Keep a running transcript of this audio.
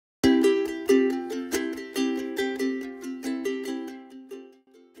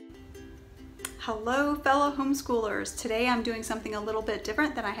Hello fellow homeschoolers. Today I'm doing something a little bit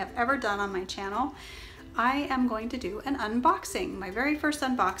different than I have ever done on my channel. I am going to do an unboxing, my very first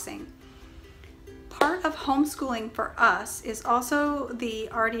unboxing. Part of homeschooling for us is also the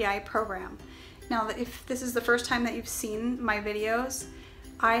RDI program. Now, if this is the first time that you've seen my videos,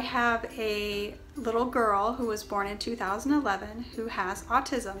 I have a little girl who was born in 2011 who has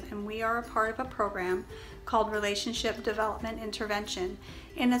autism, and we are a part of a program called Relationship Development Intervention,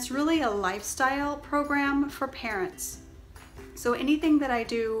 and it's really a lifestyle program for parents. So anything that I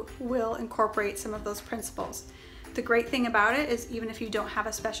do will incorporate some of those principles. The great thing about it is even if you don't have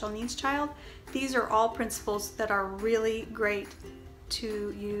a special needs child, these are all principles that are really great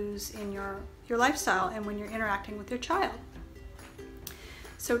to use in your lifestyle and when you're interacting with your child.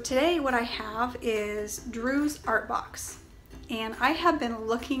 So today what I have is Drew's art box, and I have been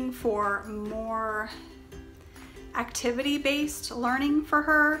looking for more activity-based learning for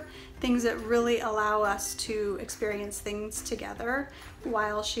her, things that really allow us to experience things together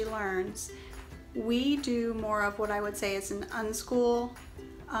while she learns. We do more of what I would say is an unschool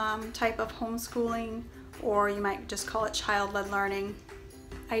type of homeschooling, or you might just call it child-led learning.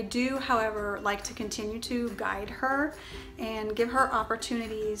 I do, however, like to continue to guide her and give her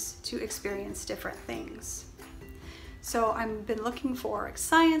opportunities to experience different things. So I've been looking for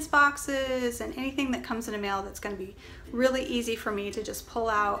science boxes and anything that comes in the mail that's going to be really easy for me to just pull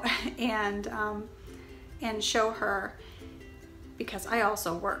out and show her, because I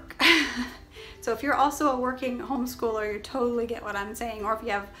also work. So if you're also a working homeschooler, you totally get what I'm saying, or if you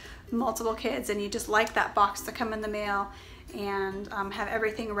have multiple kids and you just like that box to come in the mail and have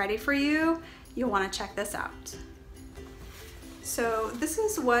everything ready for you, you'll want to check this out. So this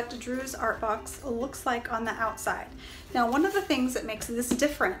is what Drew's art box looks like on the outside. Now, one of the things that makes this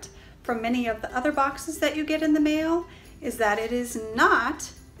different from many of the other boxes that you get in the mail is that it is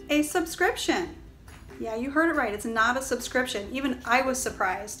not a subscription. Yeah, you heard it right, it's not a subscription. Even I was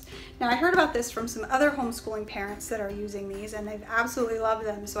surprised. Now, I heard about this from some other homeschooling parents that are using these, and they've absolutely loved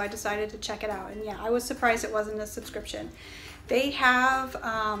them, so I decided to check it out. And yeah, I was surprised it wasn't a subscription. They have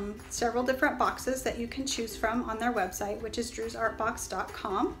several different boxes that you can choose from on their website, which is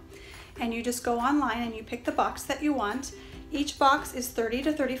drewsartbox.com. And you just go online and you pick the box that you want. Each box is $30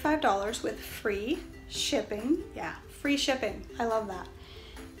 to $35 with free shipping. Yeah, free shipping. I love that.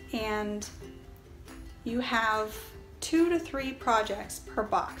 And you have 2 to 3 projects per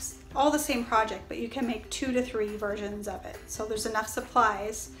box. All the same project, but you can make 2 to 3 versions of it. So there's enough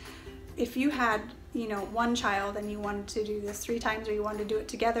supplies. If you had, one child and you wanted to do this 3 times, or you wanted to do it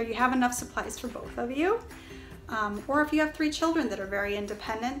together, you have enough supplies for both of you. Or if you have 3 children that are very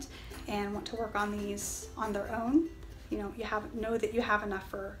independent and want to work on these on their own, know that you have enough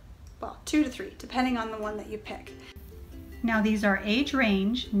for, well, 2 to 3, depending on the one that you pick. Now, these are age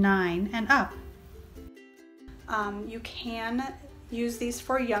range 9 and up. You can use these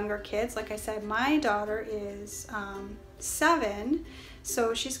for younger kids. Like I said, my daughter is 7,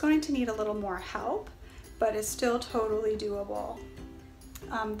 so she's going to need a little more help, but it's still totally doable.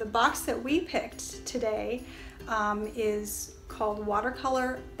 The box that we picked today is called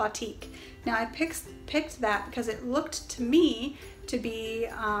Watercolor Batik. Now, I picked that because it looked to me to be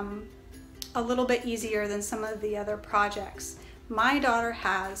a little bit easier than some of the other projects. My daughter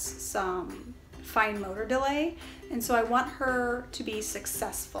has some fine motor delay, and so I want her to be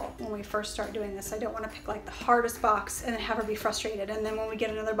successful when we first start doing this. I don't want to pick like the hardest box and then have her be frustrated, and then when we get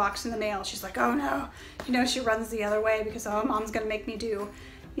another box in the mail, she's like, oh no, she runs the other way because, oh, mom's gonna make me do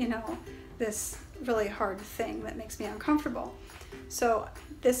this really hard thing that makes me uncomfortable. So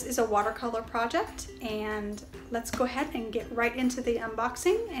this is a watercolor project, and let's go ahead and get right into the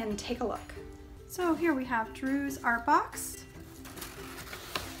unboxing and take a look. So here we have Drew's art box.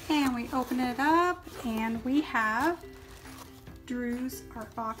 And we open it up and we have Drew's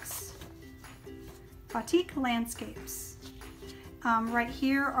art box Batik Landscapes. Right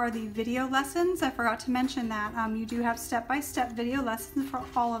here are the video lessons. I forgot to mention that. You do have step-by-step video lessons for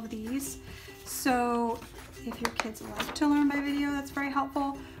all of these. So if your kids like to learn by video, that's very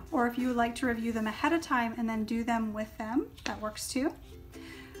helpful. Or if you would like to review them ahead of time and then do them with them, that works too.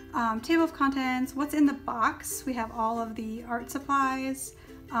 Table of contents, what's in the box? We have all of the art supplies.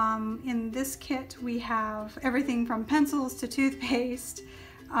 In this kit we have everything from pencils to toothpaste,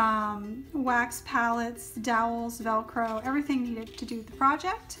 wax palettes, dowels, Velcro, everything needed to do the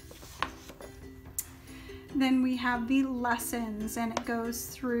project. Then we have the lessons, and it goes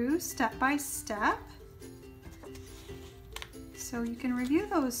through step by step. So you can review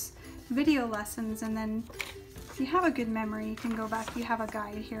those video lessons, and then if you have a good memory, you can go back, you have a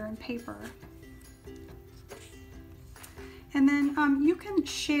guide here in paper. And then you can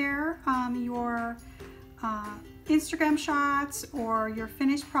share your Instagram shots or your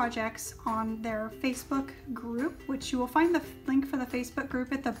finished projects on their Facebook group, which you will find the link for the Facebook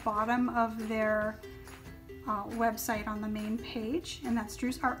group at the bottom of their website on the main page, and that's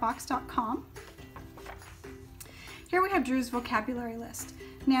drewsartbox.com. Here we have Drew's vocabulary list.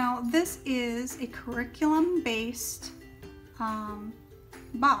 Now this is a curriculum-based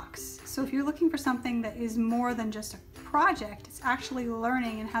box. So if you're looking for something that is more than just a project, it's actually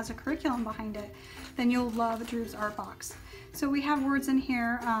learning and has a curriculum behind it, then you'll love Drew's Art Box. So we have words in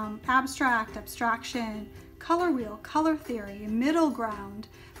here, abstract, abstraction, color wheel, color theory, middle ground,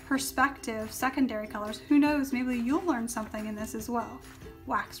 perspective, secondary colors. Who knows, maybe you'll learn something in this as well.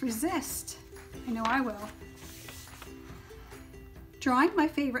 Wax resist. I know I will. Drawing my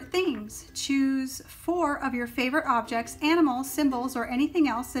favorite things. Choose 4 of your favorite objects, animals, symbols, or anything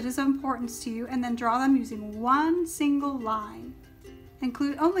else that is of importance to you, and then draw them using one single line.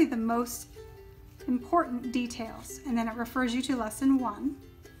 Include only the most important details, and then it refers you to lesson 1.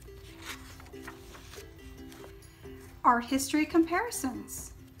 Art history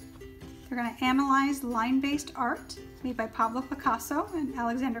comparisons. They're going to analyze line-based art made by Pablo Picasso and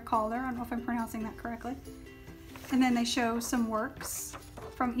Alexander Calder. I don't know if I'm pronouncing that correctly. And then they show some works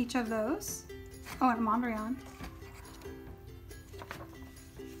from each of those. Oh, and Mondrian.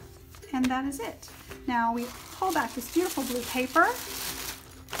 And that is it. Now we pull back this beautiful blue paper,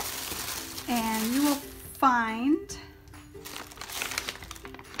 and you will find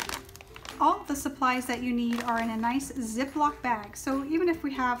all the supplies that you need are in a nice Ziploc bag. So even if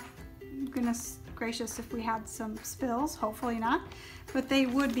we have, goodness gracious, if we had some spills, hopefully not, but they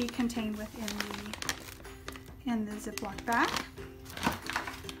would be contained within the Ziploc bag.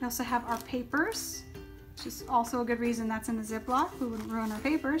 We also have our papers, which is also a good reason that's in the Ziploc. We wouldn't ruin our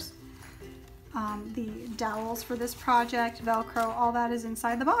papers. The dowels for this project, Velcro, all that is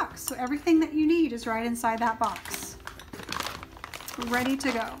inside the box. So everything that you need is right inside that box. Ready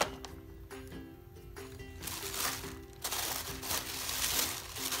to go.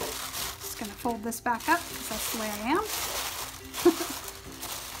 Just gonna fold this back up because that's the way I am.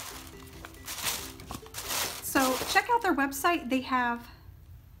 So check out their website. They have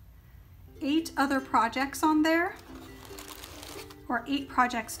 8 other projects on there, or 8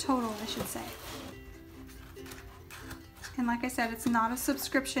 projects total, I should say. And like I said, it's not a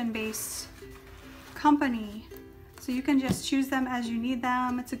subscription-based company, so you can just choose them as you need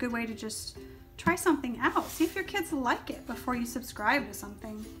them. It's a good way to just try something out. See if your kids like it before you subscribe to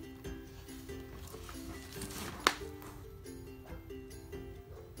something.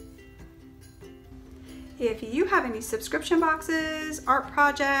 If you have any subscription boxes, art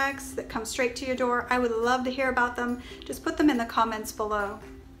projects that come straight to your door, I would love to hear about them. Just put them in the comments below.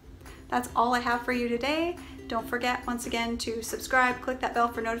 That's all I have for you today. Don't forget, once again, to subscribe, click that bell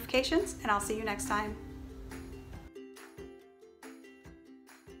for notifications, and I'll see you next time.